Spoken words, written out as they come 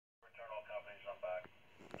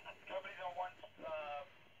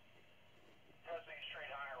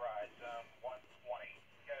120.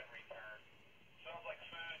 Go ahead and return. Sounds like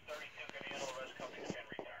food, 32 can handle, the rest companies can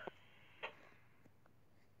return.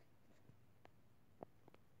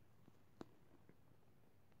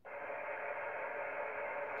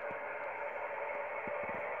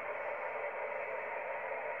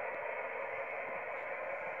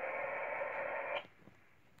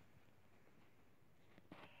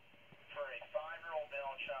 For a 5-year-old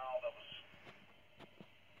male child that was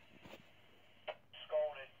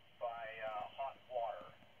scalded by hot water,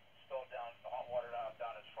 spilled down the hot water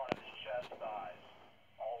down his front of his chest, thighs,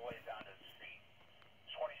 all the way down to his feet.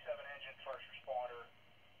 27 engine first responder,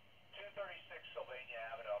 236 Sylvania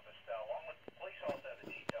Avenue up Estelle. Along with the police also have a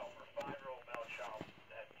detail for a 5-year-old male child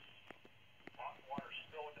that hot water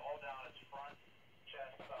spilled all down his front,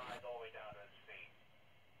 chest, thighs, all the way down to his feet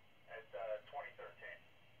at 2013.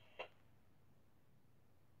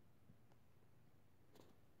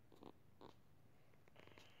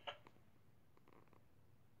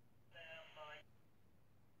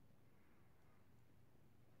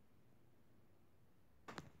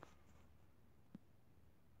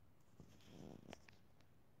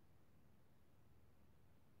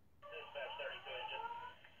 Dispatch 32 engine.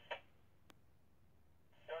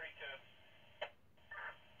 32. You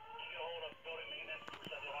get a hold of building maintenance for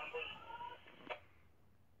set the alarm, please.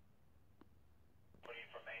 What do you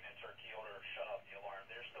need from maintenance or key holder? Shut off the alarm.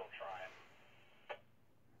 They're still trying.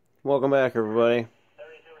 Welcome back, everybody.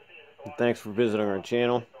 Thanks for visiting our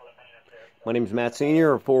channel. My name is Matt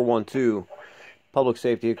Sr. of 412 Public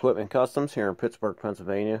Safety Equipment Customs here in Pittsburgh,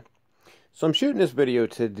 Pennsylvania. So I'm shooting this video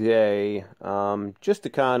today just to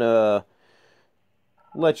kind of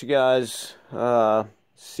let you guys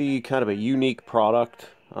see kind of a unique product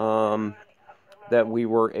that we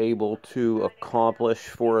were able to accomplish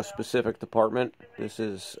for a specific department. This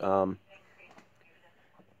is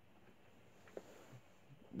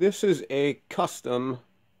a custom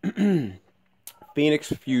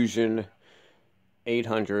Feniex Fusion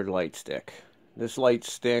 800 light stick. This light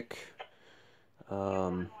stick,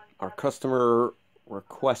 our customer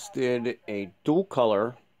requested a dual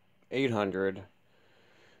color 800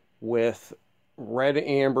 with red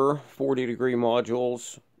amber 40-degree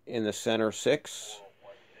modules in the center 6,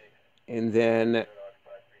 and then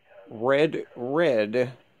red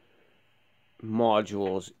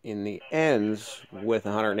modules in the ends with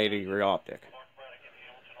 180-degree optic.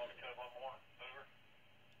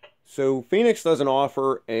 So Feniex doesn't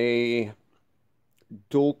offer a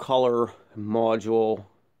dual color module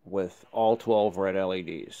with all 12 red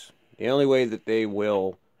LEDs. The only way that they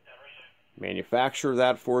will manufacture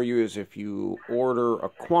that for you is if you order a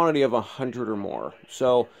quantity of 100 or more.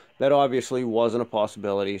 So that obviously wasn't a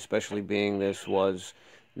possibility, especially being this was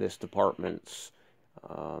this department's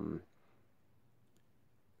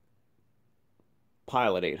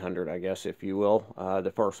pilot 800, I guess, if you will,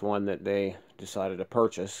 the first one that they decided to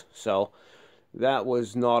purchase. So that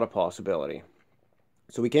was not a possibility.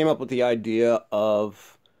 So we came up with the idea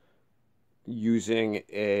of using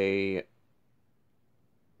a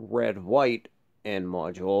red-white end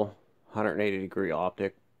module, 180-degree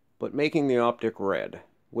optic, but making the optic red,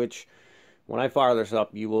 which when I fire this up,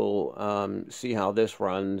 you will see how this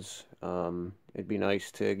runs. It'd be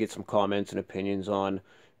nice to get some comments and opinions on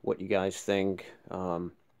what you guys think.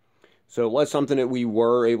 So it was something that we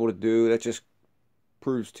were able to do. That just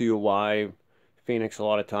proves to you why Feniex a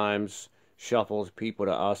lot of times shuffles people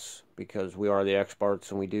to us, because we are the experts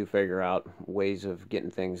and we do figure out ways of getting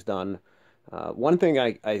things done. One thing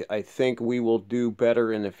I think we will do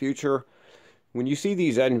better in the future, when you see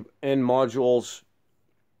these end modules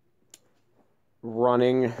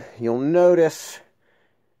running, you'll notice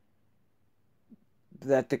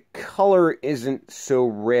that the color isn't so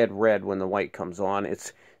red when the white comes on.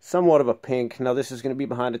 It's somewhat of a pink. Now this is going to be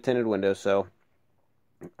behind a tinted window, so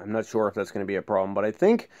I'm not sure if that's going to be a problem. But I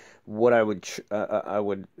think what I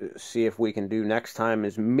would see if we can do next time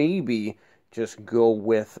is maybe just go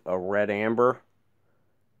with a red amber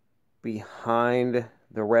behind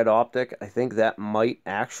the red optic. I think that might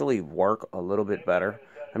actually work a little bit better.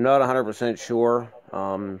 I'm not 100% sure,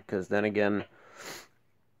 because then again,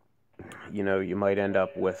 you know, you might end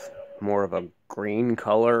up with more of a green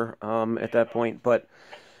color at that point, but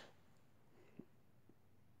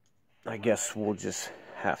I guess we'll just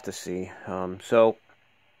have to see. So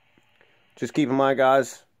just keep in mind,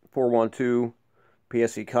 guys, 412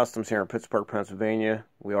 PSE Kustomz here in Pittsburgh, Pennsylvania.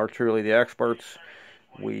 We are truly the experts.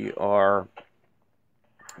 We are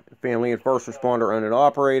family and first responder owned and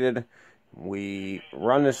operated. We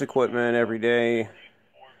run this equipment every day.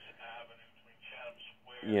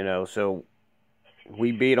 You know, so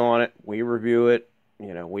we beat on it, we review it.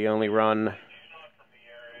 You know, we only run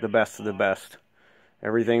the best of the best.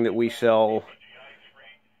 Everything that we sell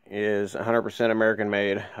is 100% American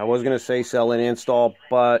made. I was going to say sell and install,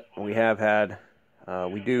 but we have had,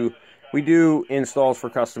 we do installs for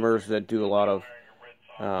customers that do a lot of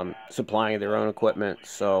supplying their own equipment,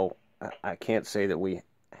 so I can't say that we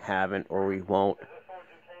haven't or we won't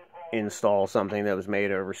install something that was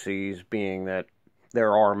made overseas, being that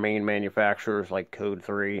there are main manufacturers like Code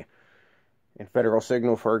 3 and Federal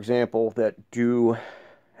Signal, for example, that do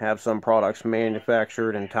have some products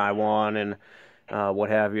manufactured in Taiwan and what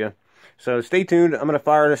have you. So stay tuned. I'm going to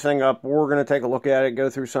fire this thing up. We're going to take a look at it, go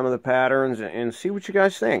through some of the patterns, and see what you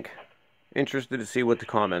guys think. Interested to see what the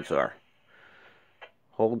comments are.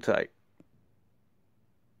 Hold tight.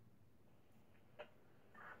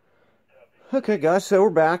 Okay, guys, so we're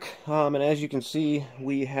back, and as you can see,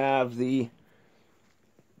 we have the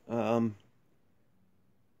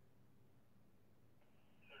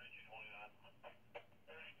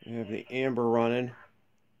amber running,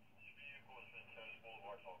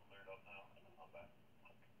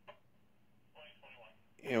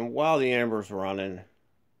 and while the amber's running,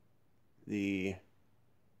 the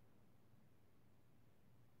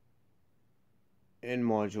end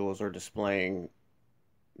modules are displaying.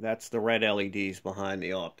 That's the red LEDs behind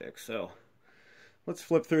the optic. So let's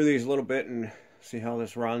flip through these a little bit and see how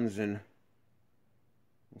this runs, and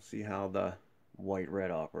we'll see how the white-red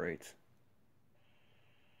operates.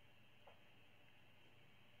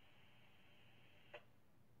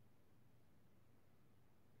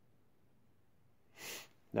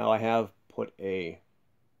 Now I have put a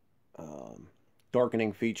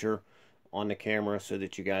darkening feature on the camera so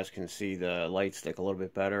that you guys can see the light stick a little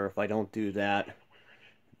bit better. If I don't do that,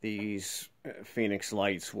 these Feniex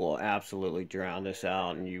lights will absolutely drown this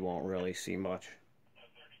out and you won't really see much.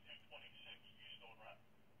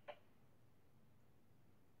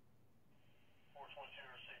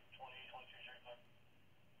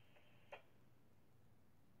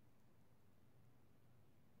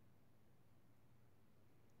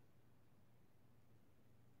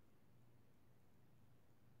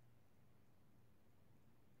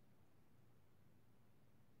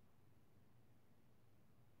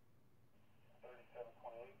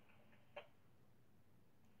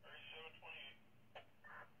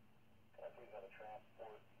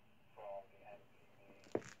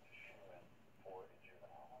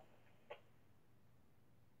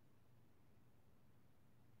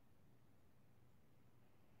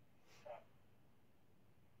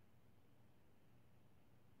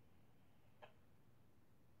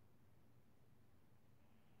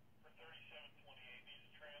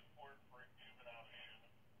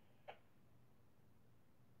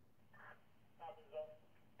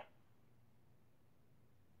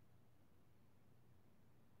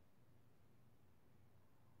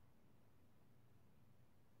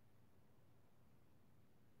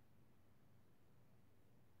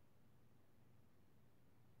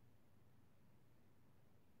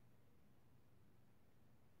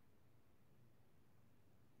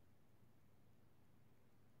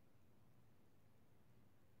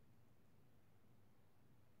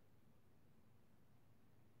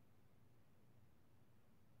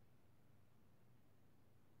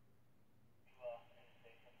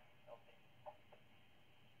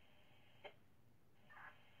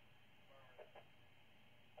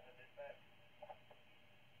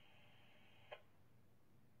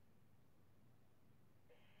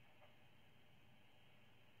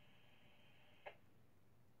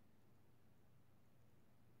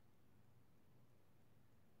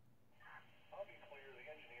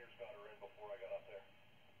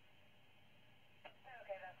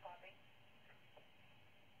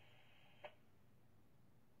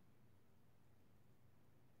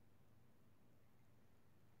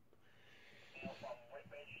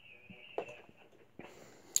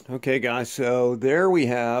 Okay, guys, so there we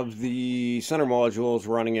have the center modules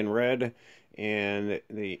running in red, and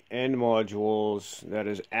the end modules, that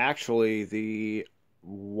is actually the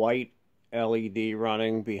white LED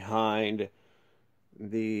running behind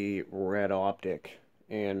the red optic.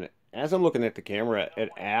 And as I'm looking at the camera, it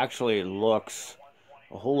actually looks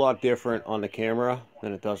a whole lot different on the camera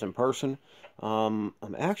than it does in person. I'm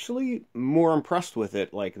actually more impressed with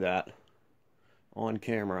it like that on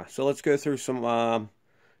camera. So let's go through some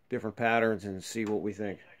different patterns and see what we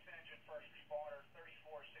think.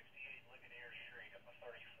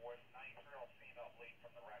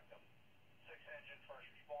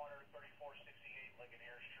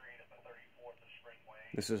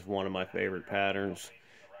 This is one of my favorite patterns,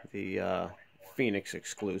 the Feniex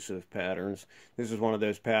exclusive patterns. This is one of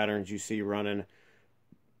those patterns you see running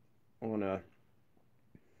on a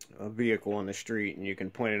a vehicle on the street and you can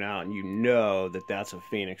point it out and you know that that's a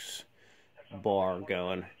Feniex bar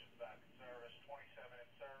going.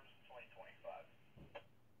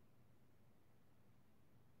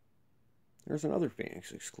 There's another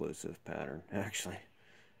Feniex exclusive pattern, actually.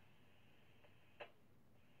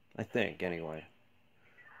 I think, anyway.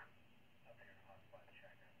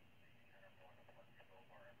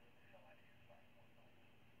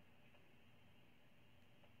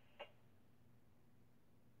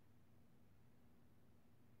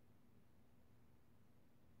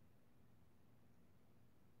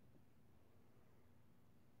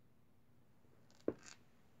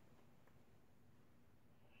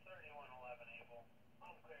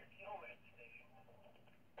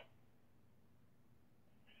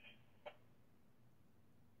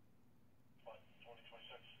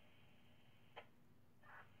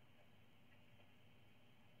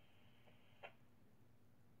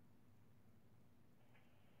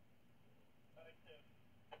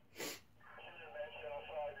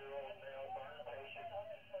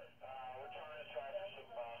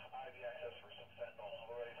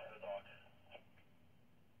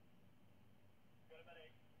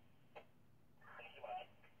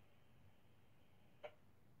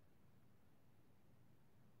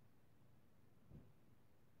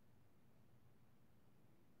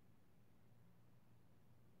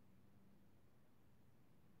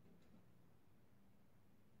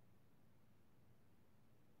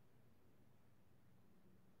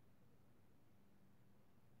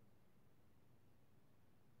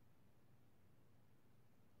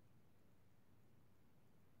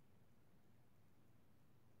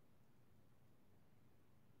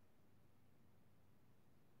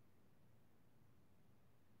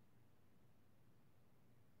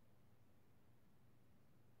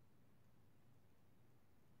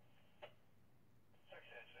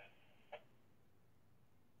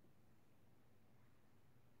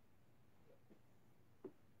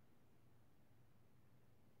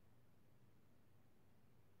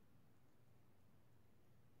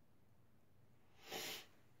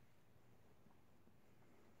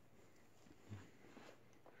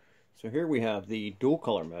 So here we have the dual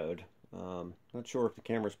color mode. Not sure if the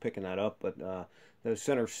camera's picking that up, but those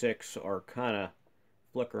center six are kind of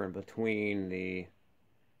flickering between the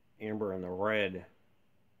amber and the red.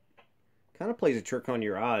 Kind of plays a trick on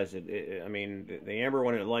your eyes. I mean, the amber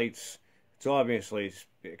when it lights, it's obviously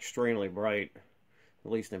extremely bright,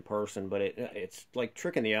 at least in person, but it's like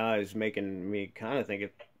tricking the eyes, making me kind of think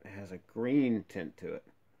it has a green tint to it.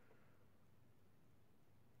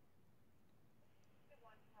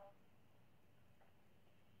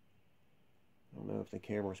 I don't know if the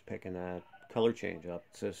camera's picking that color change up.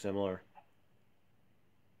 It's so similar.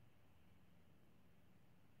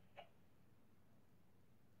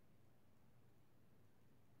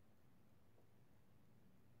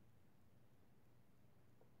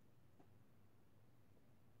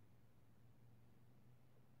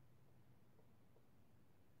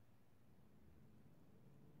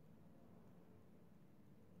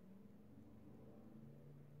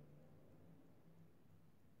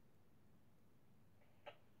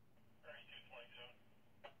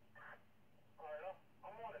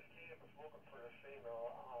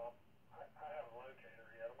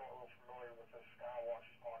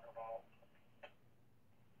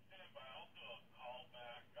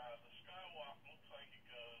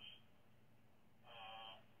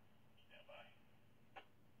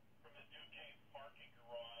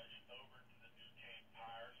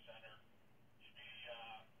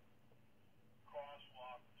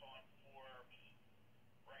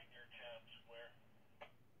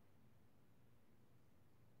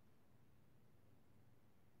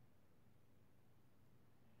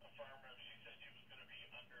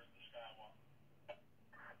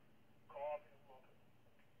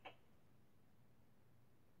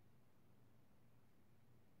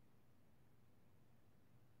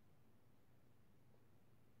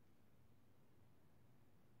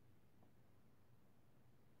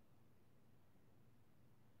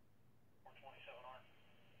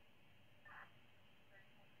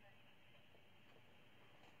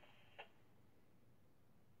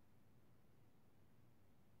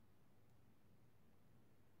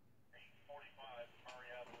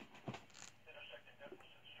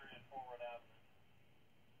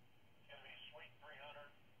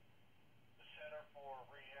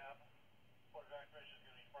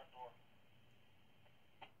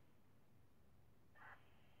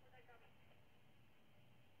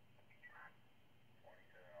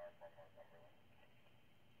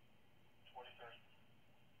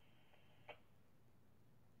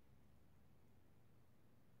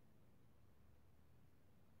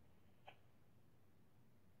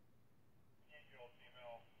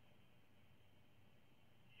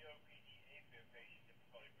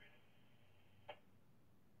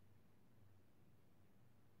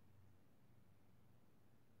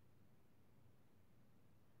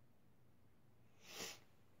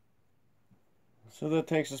 So that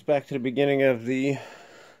takes us back to the beginning of the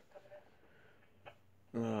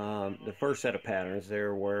first set of patterns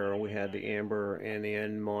there, where we had the amber and the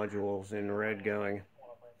end modules in red going.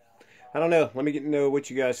 I don't know. Let me know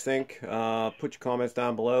what you guys think. Put your comments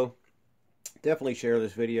down below. Definitely share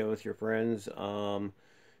this video with your friends.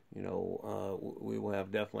 We will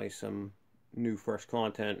have definitely some new fresh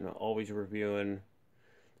content, and always reviewing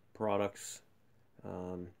products.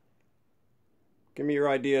 Give me your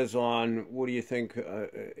ideas on what do you think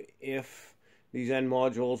if these end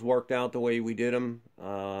modules worked out the way we did them,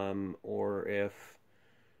 or if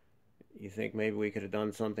you think maybe we could have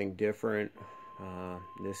done something different.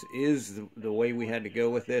 This is the way we had to go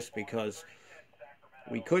with this, because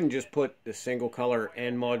we couldn't just put the single color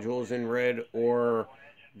end modules in red or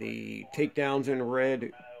the takedowns in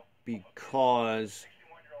red, because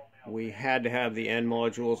we had to have the end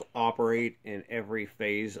modules operate in every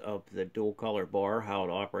phase of the dual color bar, how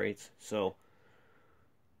it operates. So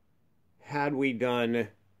had we done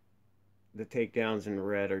the takedowns in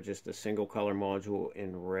red or just a single color module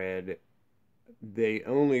in red, they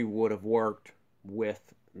only would have worked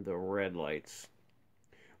with the red lights.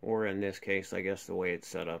 Or in this case, I guess the way it's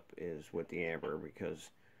set up is with the amber,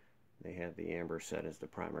 because they have the amber set as the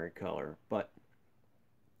primary color. But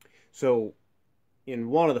so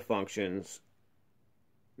in one of the functions,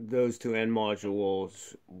 those two end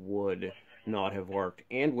modules would not have worked,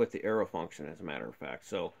 and with the arrow function, as a matter of fact.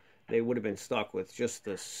 So they would have been stuck with just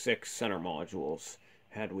the 6 center modules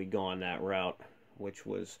had we gone that route, which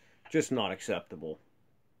was just not acceptable.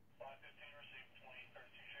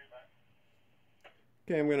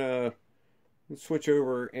 Okay, I'm gonna switch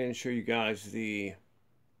over and show you guys the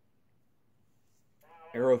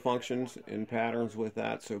arrow functions and patterns with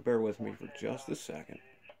that, so bear with me for just a second.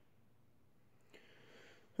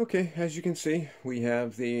 Okay, as you can see, we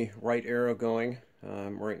have the right arrow going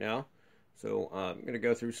right now. So I'm going to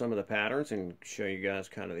go through some of the patterns and show you guys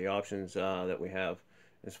kind of the options that we have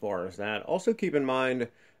as far as that. Also keep in mind,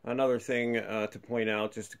 another thing to point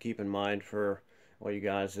out, just to keep in mind for all you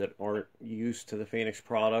guys that aren't used to the Feniex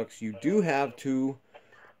products, you do have 2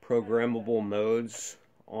 programmable modes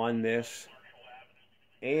on this,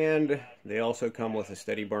 and they also come with a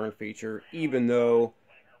steady burn feature, even though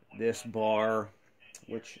this bar,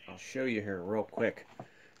 which I'll show you here real quick,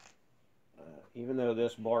 even though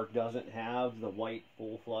this bar doesn't have the white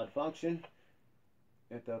full flood function,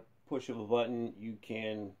 at the push of a button you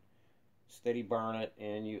can steady burn it,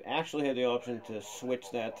 and you actually have the option to switch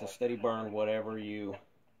that to steady burn whatever you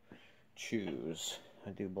choose.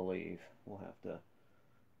 I do believe we'll have to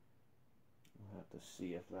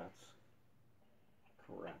see if that's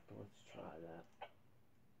correct. Let's try that.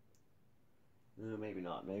 No, maybe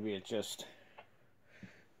not. Maybe it just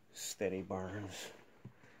steady burns.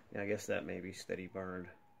 Yeah, I guess that may be steady burned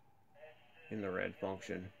in the red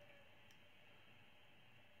function.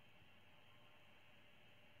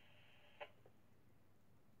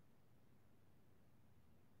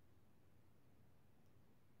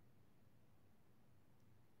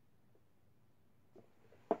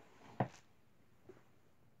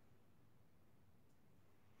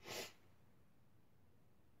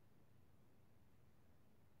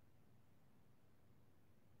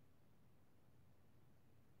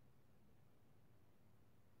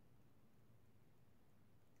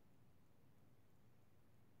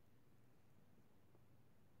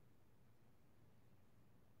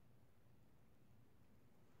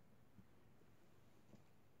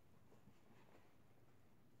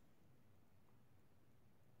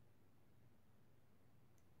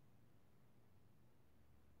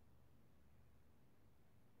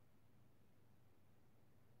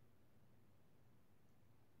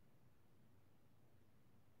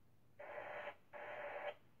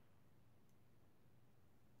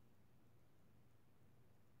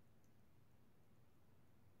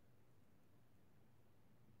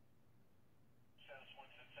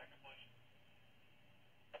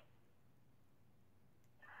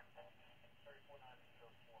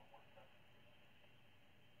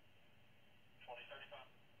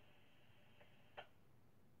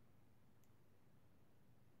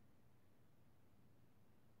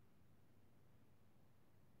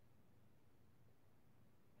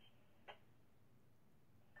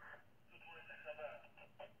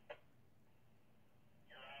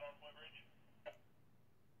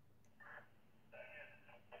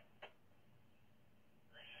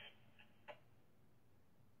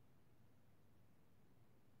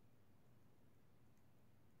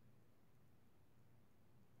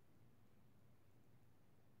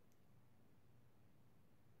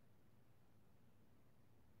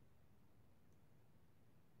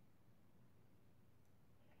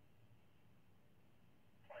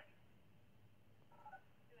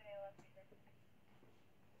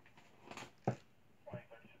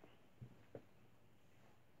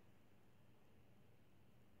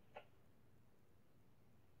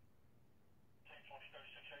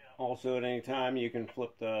 Also, at any time, you can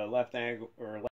flip the left angle or